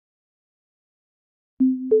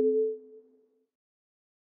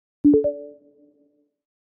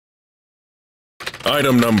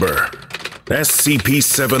Item Number: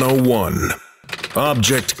 SCP-701.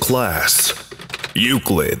 Object Class: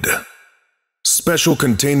 Euclid. Special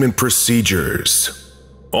Containment Procedures: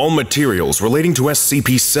 all materials relating to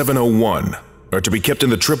SCP-701 are to be kept in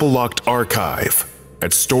the triple-locked archive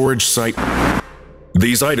at Storage Site.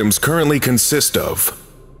 These items currently consist of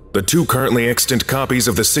the 2 currently extant copies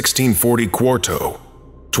of the 1640 Quarto,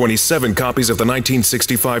 27 copies of the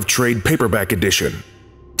 1965 Trade Paperback Edition,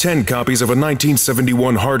 10 copies of a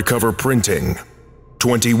 1971 hardcover printing,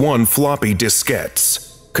 21 floppy diskettes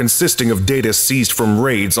consisting of data seized from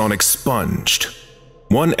raids on Expunged,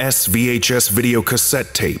 1 SVHS video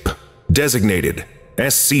cassette tape designated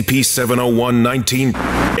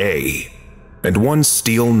SCP-701-19A, and 1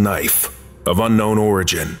 steel knife of unknown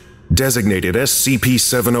origin designated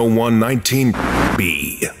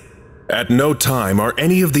SCP-701-19B. At no time are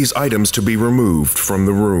any of these items to be removed from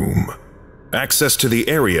the room. Access to the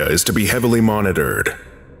area is to be heavily monitored.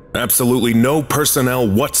 Absolutely no personnel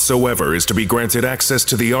whatsoever is to be granted access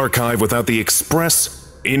to the archive without the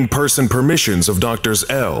express, in-person permissions of Doctors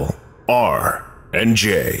L, R, and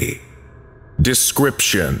J.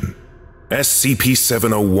 Description: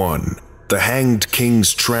 SCP-701, The Hanged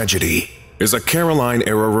King's Tragedy, is a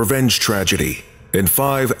Caroline-era revenge tragedy in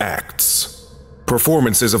 5 acts.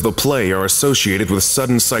 Performances of the play are associated with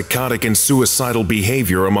sudden psychotic and suicidal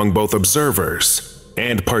behavior among both observers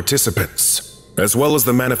and participants, as well as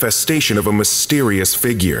the manifestation of a mysterious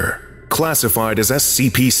figure, classified as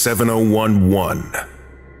SCP-701-1.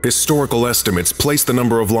 Historical estimates place the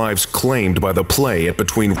number of lives claimed by the play at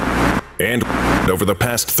between and over the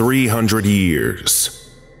past 300 years.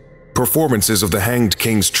 Performances of the Hanged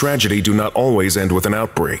King's Tragedy do not always end with an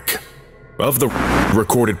outbreak. Of the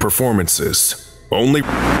recorded performances, only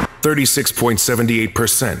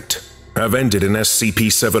 36.78% have ended in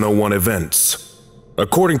SCP-701 events.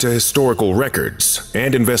 According to historical records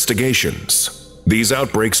and investigations, these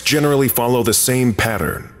outbreaks generally follow the same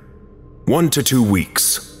pattern: 1 to 2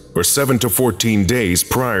 weeks, or 7 to 14 days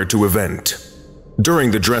prior to event.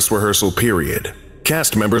 During the dress rehearsal period,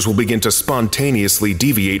 cast members will begin to spontaneously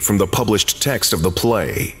deviate from the published text of the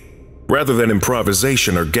play. Rather than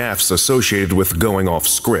improvisation or gaffes associated with going off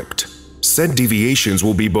script, said deviations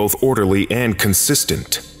will be both orderly and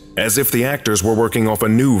consistent, as if the actors were working off a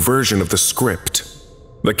new version of the script.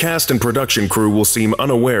 The cast and production crew will seem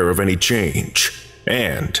unaware of any change,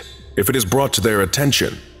 and, if it is brought to their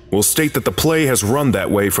attention, will state that the play has run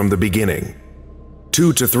that way from the beginning.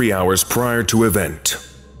 2 to 3 hours prior to event.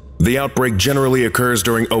 The outbreak generally occurs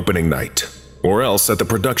during opening night, or else at the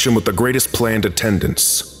production with the greatest planned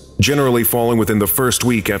attendance, generally falling within the first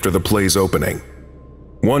week after the play's opening.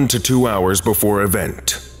 1 to 2 hours before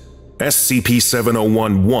event,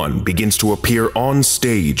 SCP-701-1 begins to appear on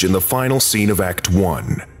stage in the final scene of Act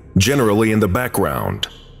 1, generally in the background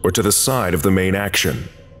or to the side of the main action.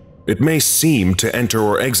 It may seem to enter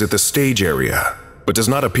or exit the stage area, but does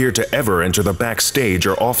not appear to ever enter the backstage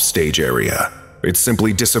or offstage area. It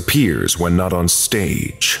simply disappears when not on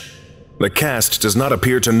stage. The cast does not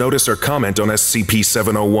appear to notice or comment on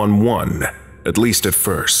SCP-701-1, at least at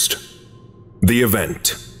first. The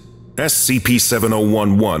event.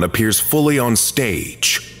 SCP-701-1 appears fully on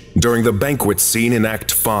stage during the banquet scene in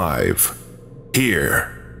Act 5.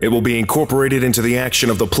 Here, it will be incorporated into the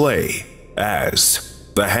action of the play as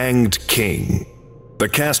the Hanged King. The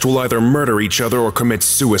cast will either murder each other or commit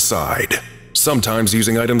suicide, sometimes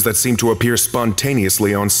using items that seem to appear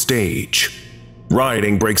spontaneously on stage.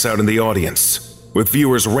 Rioting breaks out in the audience, with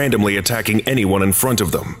viewers randomly attacking anyone in front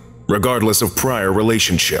of them, regardless of prior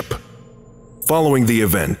relationship. Following the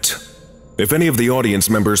event, if any of the audience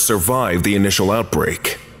members survive the initial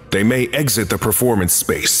outbreak, they may exit the performance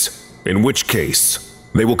space, in which case,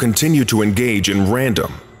 they will continue to engage in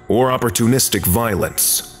random or opportunistic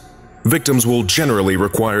violence. Victims will generally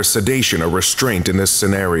require sedation or restraint in this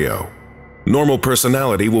scenario. Normal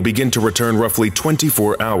personality will begin to return roughly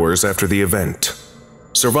 24 hours after the event.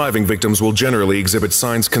 Surviving victims will generally exhibit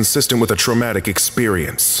signs consistent with a traumatic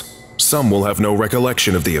experience. Some will have no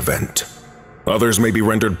recollection of the event. Others may be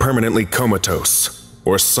rendered permanently comatose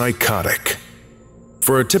or psychotic.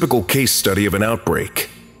 For a typical case study of an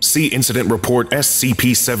outbreak, see Incident Report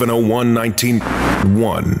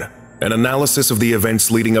SCP-701-19-1, an analysis of the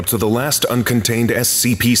events leading up to the last uncontained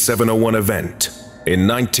SCP-701 event in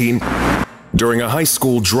during a high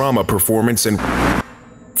school drama performance in.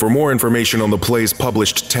 For more information on the play's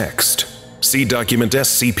published text, see document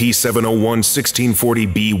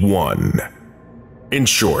SCP-701-1640-B1. In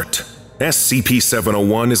short,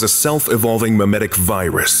 SCP-701 is a self-evolving memetic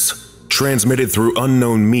virus transmitted through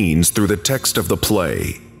unknown means through the text of the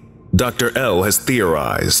play. Dr. L has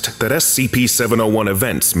theorized that SCP-701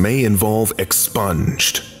 events may involve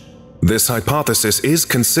expunged. This hypothesis is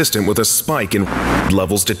consistent with a spike in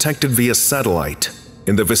levels detected via satellite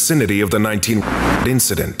in the vicinity of the 19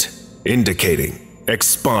 incident, indicating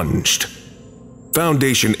expunged.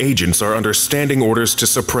 Foundation agents are under standing orders to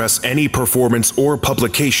suppress any performance or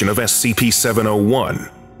publication of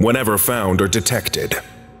SCP-701 whenever found or detected.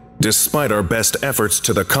 Despite our best efforts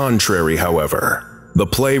to the contrary, however, the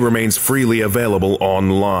play remains freely available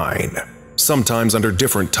online, sometimes under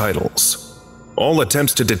different titles. All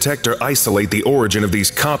attempts to detect or isolate the origin of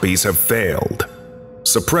these copies have failed.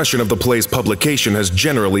 Suppression of the play's publication has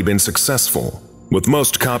generally been successful, with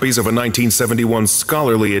most copies of a 1971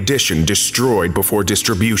 scholarly edition destroyed before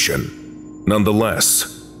distribution.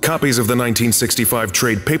 Nonetheless, copies of the 1965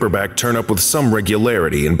 trade paperback turn up with some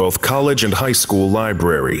regularity in both college and high school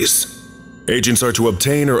libraries. Agents are to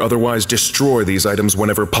obtain or otherwise destroy these items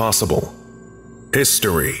whenever possible.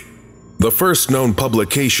 History. The first known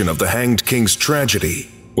publication of the Hanged King's tragedy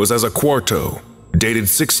was as a quarto, dated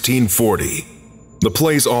 1640. The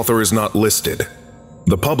play's author is not listed.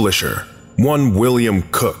 The publisher, one William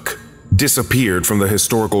Cook, disappeared from the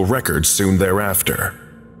historical records soon thereafter.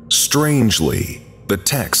 Strangely, the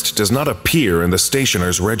text does not appear in the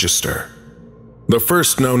stationer's register. The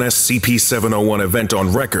first known SCP-701 event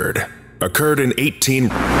on record occurred in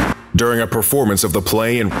during a performance of the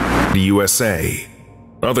play in the USA.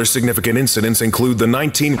 Other significant incidents include the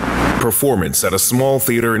performance at a small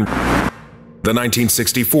theater in the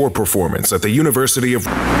 1964 performance at the University of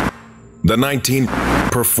the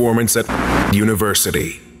performance at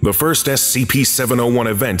University, the first SCP-701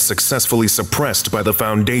 event successfully suppressed by the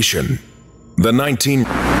Foundation, the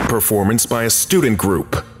performance by a student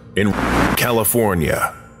group in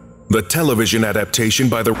California, the television adaptation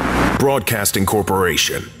by the Broadcasting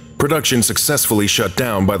Corporation, production successfully shut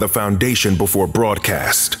down by the Foundation before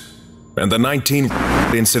broadcast, and the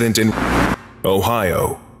incident in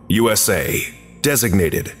Ohio, USA,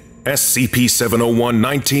 designated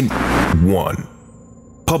SCP-701-19-1.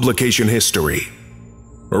 Publication history.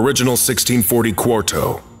 Original 1640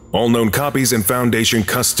 quarto, all known copies in Foundation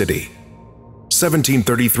custody.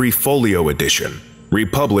 1733 folio edition,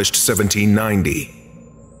 republished 1790.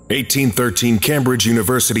 1813 Cambridge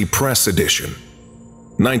University Press edition.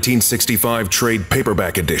 1965 trade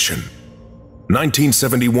paperback edition.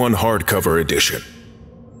 1971 hardcover edition.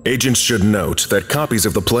 Agents should note that copies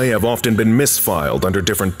of the play have often been misfiled under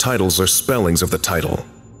different titles or spellings of the title.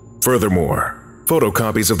 Furthermore,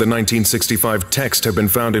 photocopies of the 1965 text have been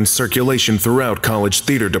found in circulation throughout college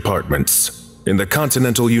theater departments, in the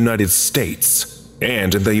continental United States,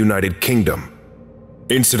 and in the United Kingdom.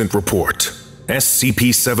 Incident Report: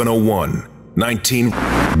 SCP-701,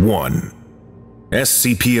 19-1.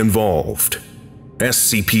 SCP involved: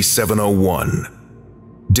 SCP-701.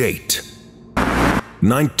 Date: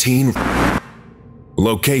 19.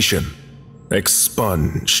 Location: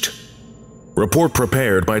 expunged. Report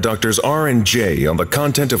prepared by Drs. R and J on the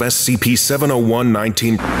content of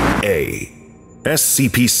SCP-701-19-A.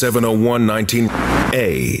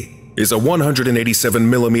 SCP-701-19-A is a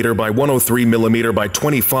 187mm by 103mm by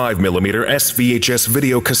 25mm SVHS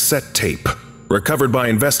video cassette tape recovered by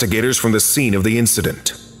investigators from the scene of the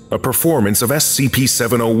incident. A performance of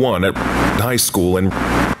SCP-701 at high school and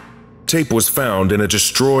tape was found in a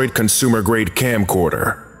destroyed consumer-grade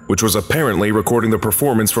camcorder, which was apparently recording the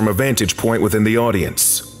performance from a vantage point within the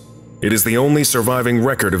audience. It is the only surviving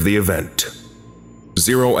record of the event.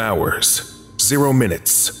 0 hours, 0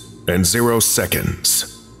 minutes, and 0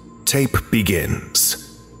 seconds. Tape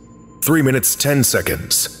begins. 3 minutes 10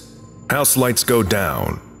 seconds. House lights go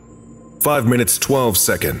down. 5 minutes 12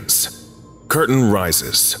 seconds. Curtain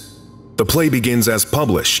rises. The play begins as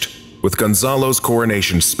published, with Gonzalo's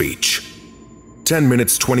coronation speech. 10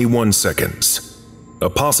 minutes 21 seconds. A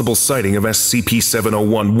possible sighting of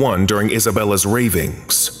SCP-701-1 during Isabella's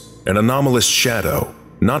ravings. An anomalous shadow,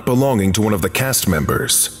 not belonging to one of the cast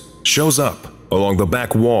members, shows up along the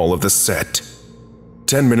back wall of the set.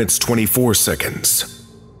 10 minutes 24 seconds.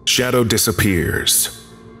 Shadow disappears.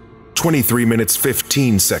 23 minutes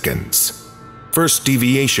 15 seconds. First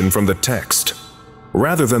deviation from the text.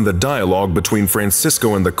 Rather than the dialogue between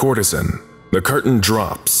Francisco and the courtesan, the curtain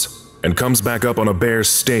drops and comes back up on a bare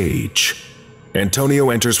stage. Antonio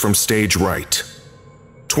enters from stage right.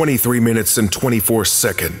 23 minutes and 24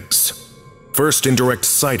 seconds. First indirect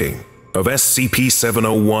sighting of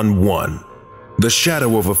SCP-701-1. The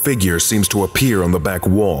shadow of a figure seems to appear on the back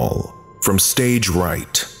wall, from stage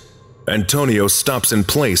right. Antonio stops in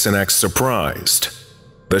place and acts surprised.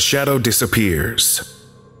 The shadow disappears.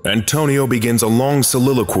 Antonio begins a long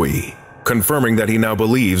soliloquy, confirming that he now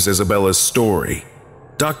believes Isabella's story.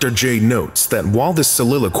 Dr. J notes that while this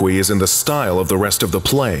soliloquy is in the style of the rest of the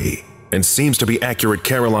play and seems to be accurate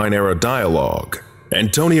Caroline-era dialogue,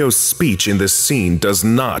 Antonio's speech in this scene does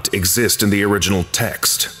not exist in the original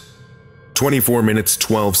text. 24 minutes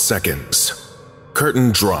 12 seconds.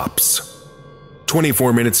 Curtain drops.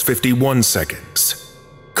 24 minutes 51 seconds.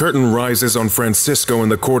 Curtain rises on Francisco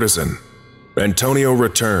and the courtesan. Antonio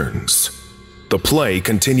returns. The play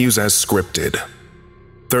continues as scripted.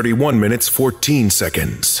 31 minutes 14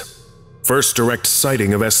 seconds. First direct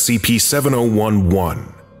sighting of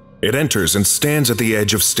SCP-701-1. It enters and stands at the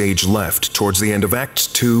edge of stage left towards the end of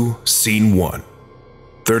Act 2, Scene 1.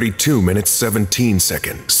 32 minutes 17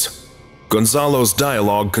 seconds. Gonzalo's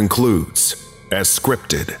dialogue concludes, as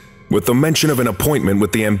scripted, with the mention of an appointment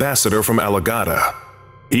with the ambassador from Alamogordo.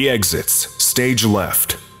 He exits, stage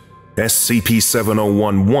left.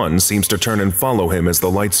 SCP-701-1 seems to turn and follow him as the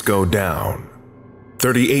lights go down.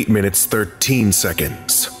 38 minutes 13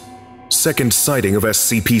 seconds. Second sighting of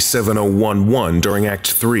SCP-701-1 during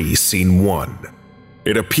Act 3, Scene 1.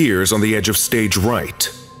 It appears on the edge of stage right,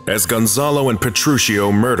 as Gonzalo and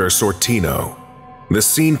Petruchio murder Sortino. The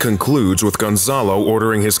scene concludes with Gonzalo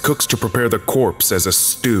ordering his cooks to prepare the corpse as a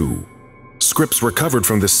stew. Scripts recovered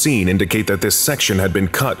from the scene indicate that this section had been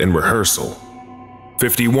cut in rehearsal.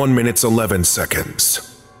 51 minutes 11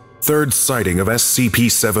 seconds. Third sighting of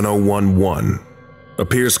SCP-701-1.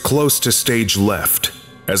 Appears close to stage left,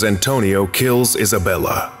 as Antonio kills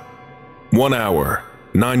Isabella. 1 hour,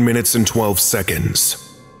 9 minutes and 12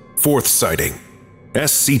 seconds. Fourth sighting.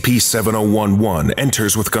 SCP-701-1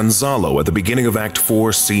 enters with Gonzalo at the beginning of Act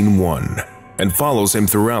 4, Scene 1, and follows him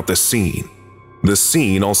throughout the scene. The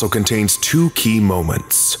scene also contains two key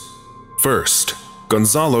moments. First,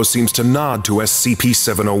 Gonzalo seems to nod to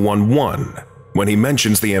SCP-701-1 when he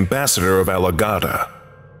mentions the ambassador of Alamogordo.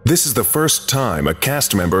 This is the first time a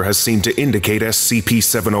cast member has seemed to indicate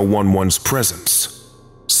SCP-701-1's presence.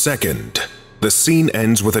 Second, the scene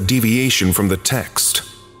ends with a deviation from the text.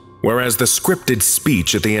 Whereas the scripted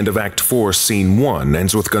speech at the end of Act 4, Scene 1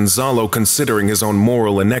 ends with Gonzalo considering his own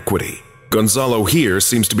moral inequity, Gonzalo here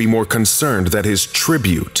seems to be more concerned that his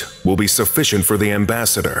tribute will be sufficient for the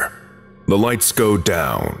ambassador. The lights go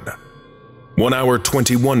down. 1 hour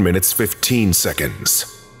 21 minutes 15 seconds.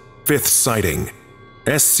 Fifth sighting.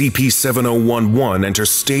 SCP-701-1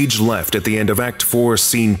 enters stage left at the end of Act 4,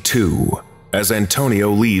 Scene 2, as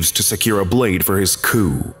Antonio leaves to secure a blade for his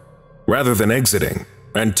coup. Rather than exiting,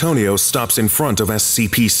 Antonio stops in front of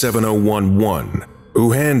SCP-701-1,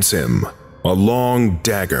 who hands him a long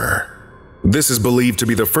dagger. This is believed to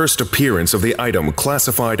be the first appearance of the item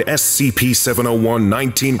classified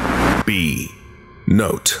SCP-701-19-B.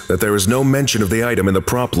 Note that there is no mention of the item in the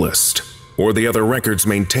prop list, or the other records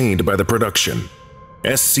maintained by the production.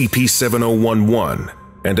 SCP-701-1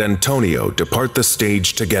 and Antonio depart the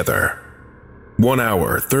stage together. 1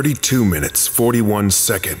 hour, 32 minutes, 41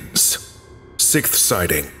 seconds. Sixth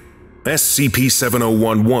sighting.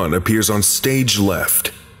 SCP-701-1 appears on stage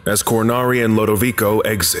left as Cornari and Lodovico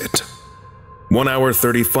exit. 1 hour,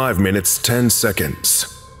 35 minutes, 10 seconds.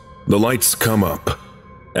 The lights come up.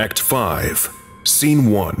 Act 5, Scene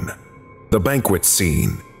 1. The banquet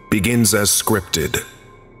scene begins as scripted.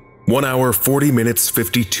 1 hour, 40 minutes,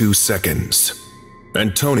 52 seconds.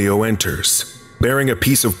 Antonio enters, bearing a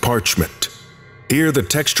piece of parchment. Here the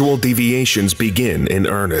textual deviations begin in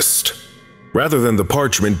earnest. Rather than the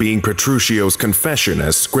parchment being Petruchio's confession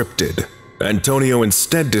as scripted, Antonio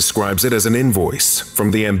instead describes it as an invoice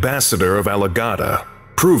from the ambassador of Alamogordo,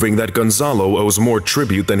 proving that Gonzalo owes more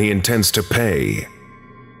tribute than he intends to pay.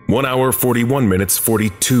 1 hour, 41 minutes,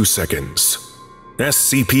 42 seconds.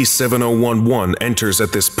 SCP-701-1 enters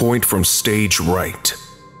at this point from stage right.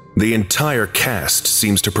 The entire cast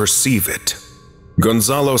seems to perceive it.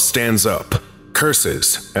 Gonzalo stands up,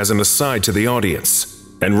 curses as an aside to the audience,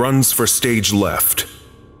 and runs for stage left.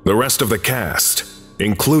 The rest of the cast,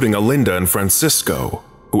 including Alinda and Francisco,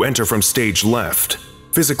 who enter from stage left,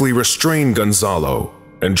 physically restrain Gonzalo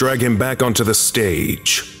and drag him back onto the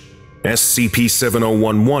stage.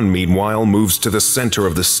 SCP-701-1 meanwhile moves to the center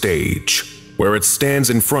of the stage, where it stands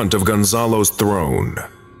in front of Gonzalo's throne.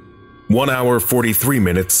 1 hour 43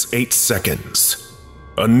 minutes 8 seconds.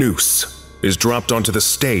 A noose is dropped onto the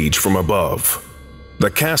stage from above.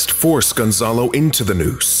 The cast force Gonzalo into the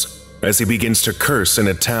noose as he begins to curse in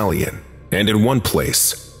Italian, and in one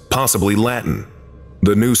place, possibly Latin.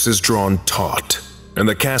 The noose is drawn taut, and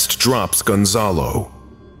the cast drops Gonzalo.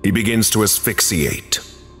 He begins to asphyxiate.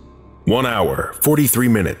 1 hour, 43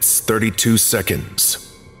 minutes, 32 seconds.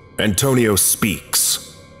 Antonio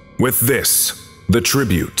speaks. With this, the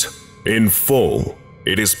tribute. In full,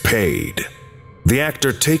 it is paid. The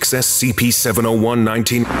actor takes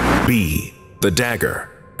SCP-701-19B, the dagger,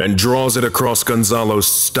 and draws it across Gonzalo's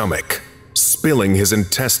stomach, spilling his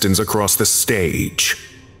intestines across the stage.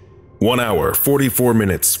 1 hour, 44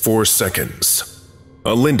 minutes, 4 seconds.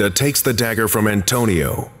 Alinda takes the dagger from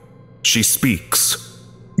Antonio. She speaks.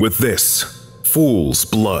 With this, fool's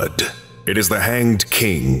blood, it is the Hanged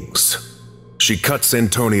King's. She cuts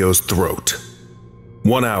Antonio's throat.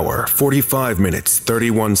 1 hour, 45 minutes,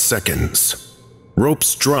 31 seconds.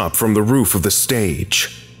 Ropes drop from the roof of the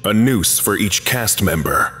stage, a noose for each cast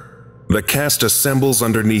member. The cast assembles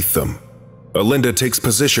underneath them. Alinda takes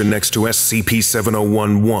position next to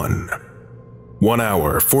SCP-701-1. 1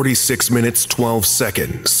 hour, 46 minutes, 12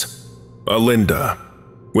 seconds. Alinda.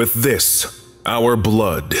 With this, our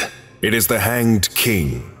blood, it is the Hanged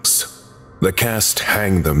King's. The cast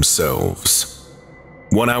hang themselves.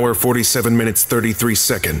 1 hour, 47 minutes, 33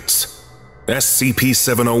 seconds.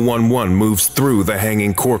 SCP-701-1 moves through the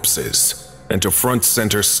hanging corpses and to front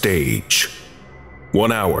center stage.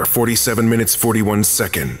 1 hour, 47 minutes, 41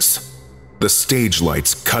 seconds. The stage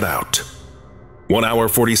lights cut out. 1 hour,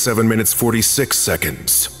 47 minutes, 46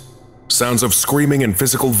 seconds. Sounds of screaming and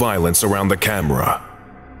physical violence around the camera.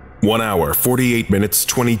 1 hour, 48 minutes,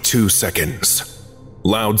 22 seconds.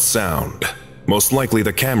 Loud sound, most likely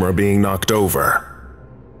the camera being knocked over.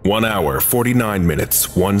 1 hour, 49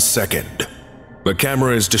 minutes, 1 second. The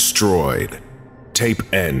camera is destroyed. Tape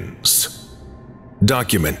ends.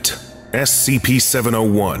 Document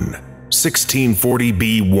SCP-701,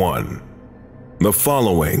 1640-B1. The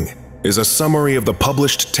following is a summary of the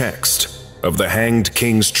published text of the Hanged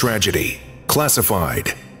King's Tragedy,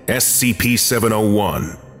 classified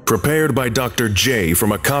SCP-701, prepared by Dr. J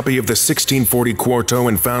from a copy of the 1640 Quarto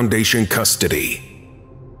in Foundation custody.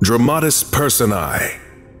 Dramatis Personae: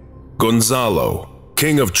 Gonzalo,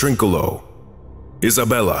 King of Trinculo.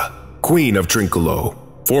 Isabella, Queen of Trinculo,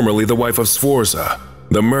 formerly the wife of Sforza,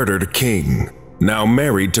 the murdered king, now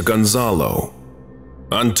married to Gonzalo.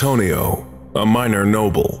 Antonio, a minor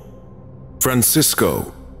noble.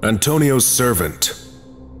 Francisco, Antonio's servant.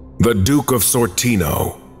 The Duke of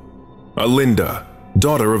Sortino. Alinda,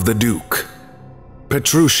 daughter of the Duke.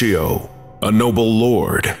 Petruccio, a noble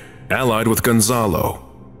lord, allied with Gonzalo.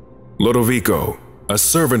 Lodovico, a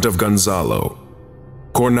servant of Gonzalo.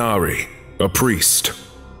 Cornari, a priest.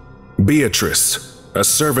 Beatrice, a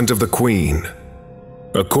servant of the Queen.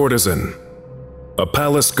 A courtesan. A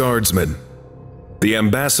palace guardsman. The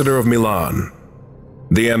ambassador of Milan.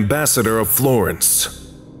 The ambassador of Florence.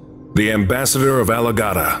 The ambassador of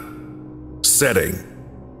Alagata. Setting: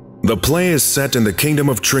 the play is set in the kingdom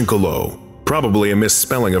of Trinculo, probably a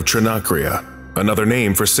misspelling of Trinacria, another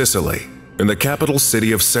name for Sicily, in the capital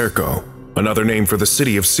city of Serco, another name for the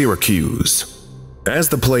city of Syracuse. As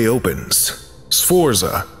the play opens,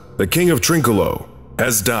 Sforza, the king of Trinculo,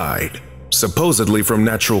 has died, supposedly from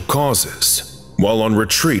natural causes, while on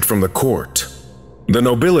retreat from the court. The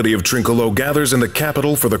nobility of Trinculo gathers in the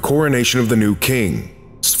capital for the coronation of the new king,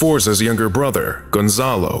 Sforza's younger brother,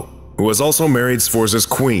 Gonzalo, who has also married Sforza's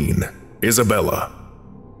queen, Isabella.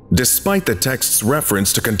 Despite the text's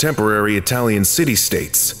reference to contemporary Italian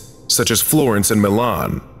city-states, such as Florence and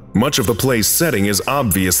Milan, much of the play's setting is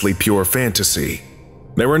obviously pure fantasy.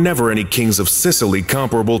 There were never any kings of Sicily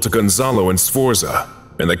comparable to Gonzalo and Sforza,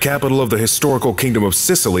 and the capital of the historical kingdom of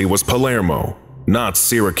Sicily was Palermo, not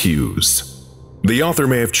Syracuse. The author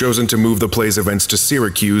may have chosen to move the play's events to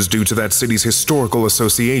Syracuse due to that city's historical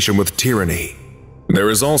association with tyranny. There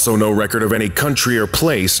is also no record of any country or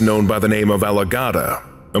place known by the name of Alagata,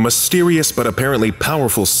 a mysterious but apparently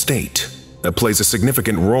powerful state that plays a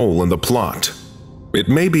significant role in the plot. It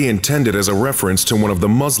may be intended as a reference to one of the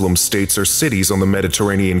Muslim states or cities on the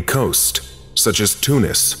Mediterranean coast, such as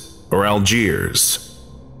Tunis or Algiers.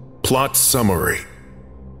 Plot summary: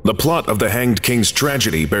 the plot of the Hanged King's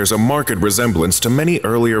Tragedy bears a marked resemblance to many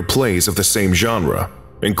earlier plays of the same genre,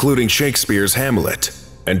 including Shakespeare's Hamlet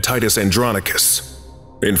and Titus Andronicus.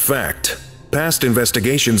 In fact, past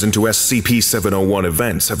investigations into SCP-701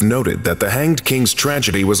 events have noted that the Hanged King's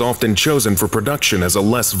Tragedy was often chosen for production as a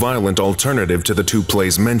less violent alternative to the two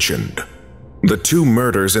plays mentioned. The two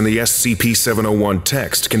murders in the SCP-701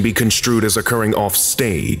 text can be construed as occurring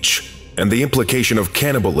off-stage, and the implication of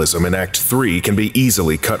cannibalism in Act 3 can be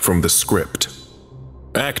easily cut from the script.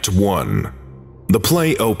 Act 1. The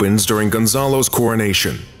play opens during Gonzalo's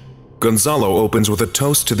coronation. Gonzalo opens with a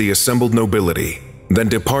toast to the assembled nobility, then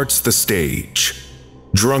departs the stage.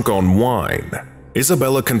 Drunk on wine,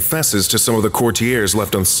 Isabella confesses to some of the courtiers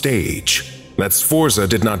left on stage that Sforza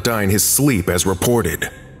did not die in his sleep as reported.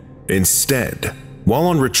 Instead, while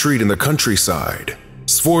on retreat in the countryside,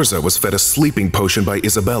 Sforza was fed a sleeping potion by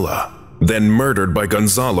Isabella, then murdered by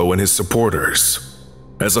Gonzalo and his supporters.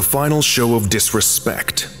 As a final show of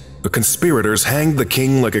disrespect, the conspirators hanged the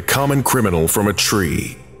king like a common criminal from a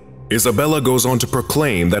tree. Isabella goes on to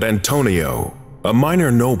proclaim that Antonio, a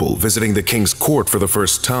minor noble visiting the king's court for the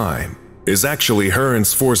first time, is actually her and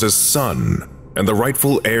Sforza's son and the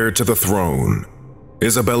rightful heir to the throne.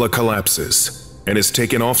 Isabella collapses and is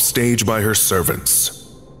taken off stage by her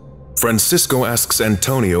servants. Francisco asks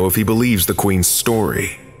Antonio if he believes the queen's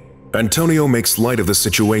story. Antonio makes light of the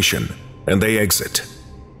situation, and they exit.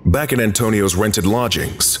 Back in Antonio's rented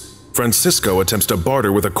lodgings, Francisco attempts to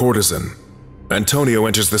barter with a courtesan. Antonio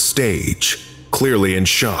enters the stage, clearly in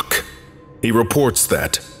shock. He reports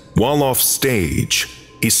that, while off stage,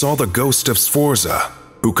 he saw the ghost of Sforza,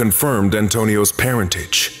 who confirmed Antonio's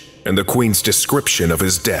parentage and the queen's description of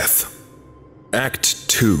his death. Act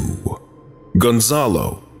 2.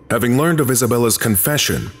 Gonzalo, having learned of Isabella's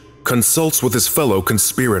confession, consults with his fellow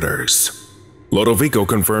conspirators. Lodovico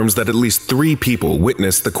confirms that at least 3 people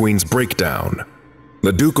witnessed the queen's breakdown: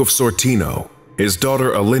 the Duke of Sortino, his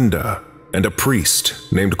daughter Alinda, and a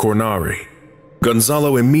priest named Cornari.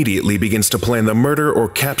 Gonzalo immediately begins to plan the murder or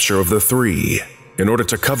capture of the 3 in order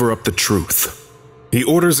to cover up the truth. He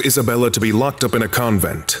orders Isabella to be locked up in a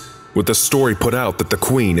convent, with the story put out that the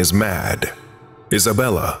queen is mad.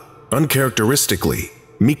 Isabella, uncharacteristically,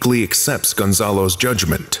 meekly accepts Gonzalo's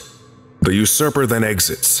judgment. The usurper then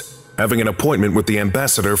exits, having an appointment with the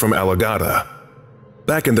ambassador from Alagada.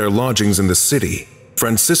 Back in their lodgings in the city,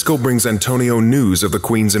 Francisco brings Antonio news of the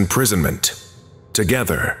queen's imprisonment.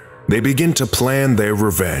 Together, they begin to plan their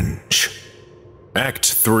revenge.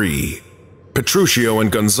 Act 3. Petruchio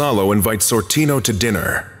and Gonzalo invite Sortino to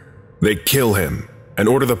dinner. They kill him and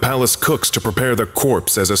order the palace cooks to prepare the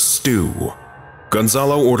corpse as a stew.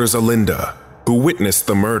 Gonzalo orders Alinda, who witnessed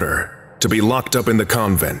the murder, to be locked up in the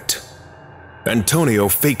convent. Antonio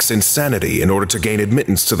fakes insanity in order to gain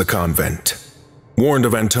admittance to the convent. Warned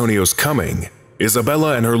of Antonio's coming,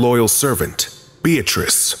 Isabella and her loyal servant,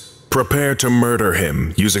 Beatrice, prepare to murder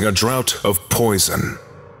him using a draught of poison.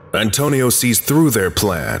 Antonio sees through their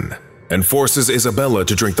plan and forces Isabella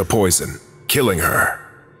to drink the poison, killing her.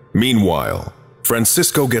 Meanwhile,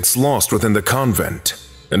 Francisco gets lost within the convent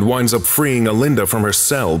and winds up freeing Alinda from her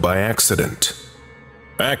cell by accident.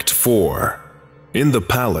 Act 4. In the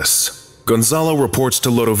palace, Gonzalo reports to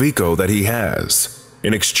Lodovico that he has,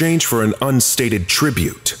 in exchange for an unstated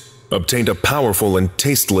tribute, obtained a powerful and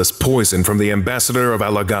tasteless poison from the ambassador of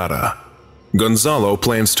Alagada. Gonzalo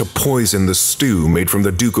plans to poison the stew made from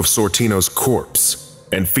the Duke of Sortino's corpse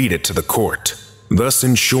and feed it to the court, thus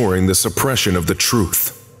ensuring the suppression of the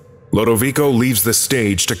truth. Lodovico leaves the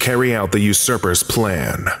stage to carry out the usurper's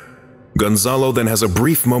plan. Gonzalo then has a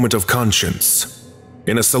brief moment of conscience.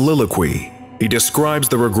 In a soliloquy, he describes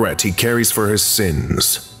the regret he carries for his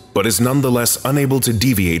sins, but is nonetheless unable to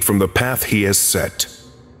deviate from the path he has set.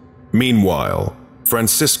 Meanwhile,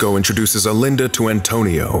 Francisco introduces Alinda to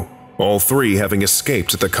Antonio, all 3 having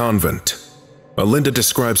escaped the convent. Alinda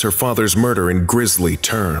describes her father's murder in grisly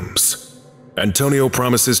terms. Antonio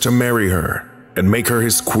promises to marry her and make her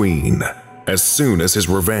his queen as soon as his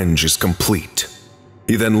revenge is complete.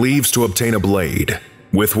 He then leaves to obtain a blade,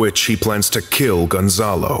 with which he plans to kill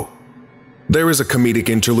Gonzalo. There is a comedic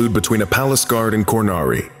interlude between a palace guard and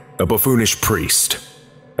Cornari, a buffoonish priest.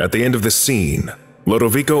 At the end of the scene,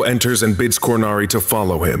 Lodovico enters and bids Cornari to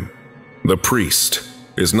follow him. The priest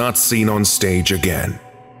is not seen on stage again.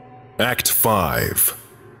 Act 5.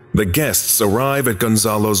 The guests arrive at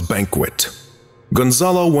Gonzalo's banquet.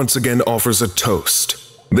 Gonzalo once again offers a toast,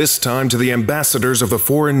 this time to the ambassadors of the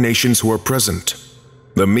foreign nations who are present.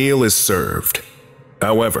 The meal is served.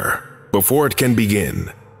 However, before it can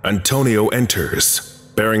begin, Antonio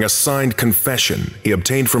enters, bearing a signed confession he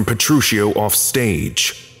obtained from Petruchio off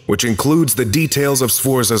stage, which includes the details of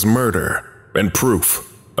Sforza's murder and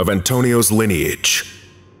proof of Antonio's lineage.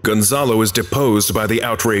 Gonzalo is deposed by the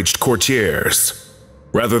outraged courtiers.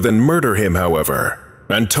 Rather than murder him, however,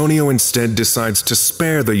 Antonio instead decides to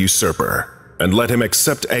spare the usurper and let him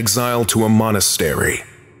accept exile to a monastery.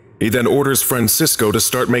 He then orders Francisco to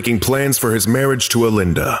start making plans for his marriage to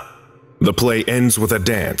Alinda. The play ends with a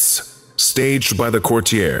dance, staged by the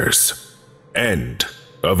courtiers. End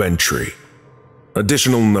of entry.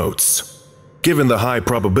 Additional notes. Given the high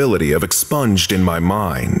probability of expunged in my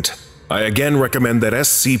mind, I again recommend that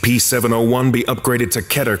SCP-701 be upgraded to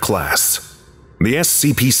Keter class. The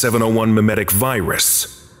SCP-701 memetic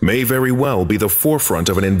virus may very well be the forefront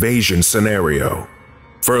of an invasion scenario.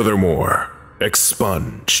 Furthermore,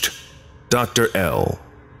 expunged. Dr. L.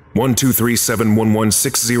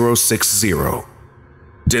 12371166060.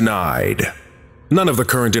 Denied. None of the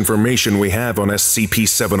current information we have on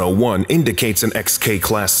SCP-701 indicates an XK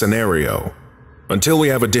class scenario. Until we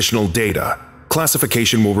have additional data,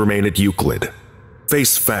 classification will remain at Euclid.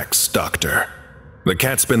 Face facts, Doctor. The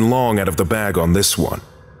cat's been long out of the bag on this one.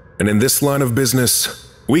 And in this line of business,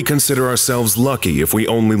 we consider ourselves lucky if we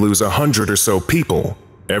only lose 100 or so people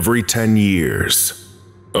every 10 years.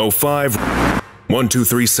 05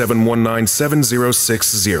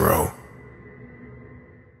 12371976060.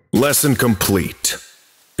 Lesson complete.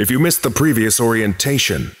 If you missed the previous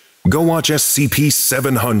orientation, go watch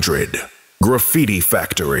SCP-700, Graffiti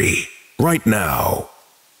Factory, right now.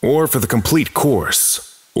 Or for the complete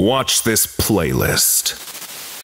course, watch this playlist.